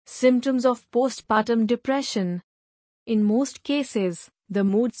Symptoms of postpartum depression. In most cases, the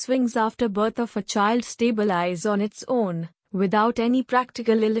mood swings after birth of a child stabilize on its own, without any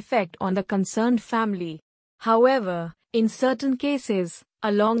practical ill effect on the concerned family. However, in certain cases,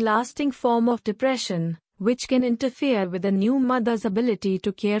 a long-lasting form of depression, which can interfere with the new mother's ability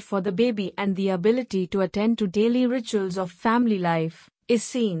to care for the baby and the ability to attend to daily rituals of family life, is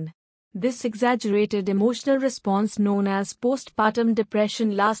seen. This exaggerated emotional response known as postpartum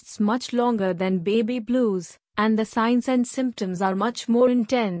depression lasts much longer than baby blues, and the signs and symptoms are much more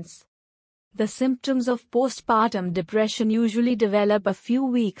intense. The symptoms of postpartum depression usually develop a few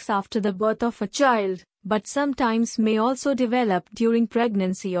weeks after the birth of a child, but sometimes may also develop during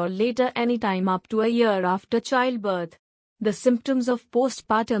pregnancy or later anytime up to a year after childbirth. The symptoms of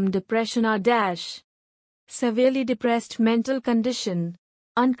postpartum depression are severely depressed mental condition,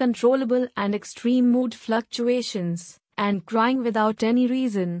 uncontrollable and extreme mood fluctuations, and crying without any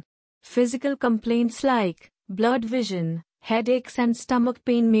reason. Physical complaints like blurred vision, headaches and stomach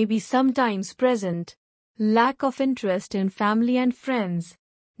pain may be sometimes present. Lack of interest in family and friends.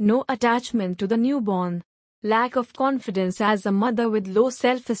 No attachment to the newborn. Lack of confidence as a mother with low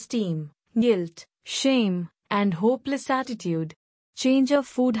self-esteem, guilt, shame, and hopeless attitude. Change of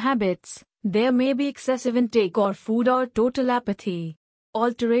food habits. There may be excessive intake of food or total apathy.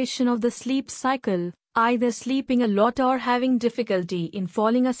 Alteration of the sleep cycle, either sleeping a lot or having difficulty in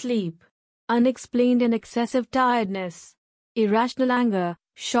falling asleep. Unexplained and excessive tiredness. Irrational anger,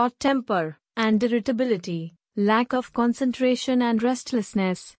 short temper, and irritability. Lack of concentration and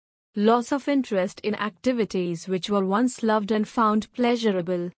restlessness. Loss of interest in activities which were once loved and found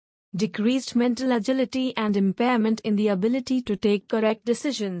pleasurable. Decreased mental agility and impairment in the ability to take correct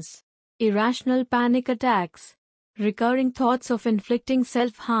decisions. Irrational panic attacks. Recurring thoughts of inflicting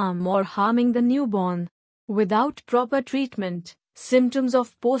self-harm or harming the newborn. Without proper treatment, symptoms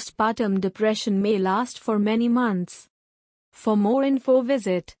of postpartum depression may last for many months. For more info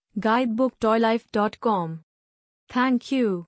visit guidebooktoylife.com. Thank you.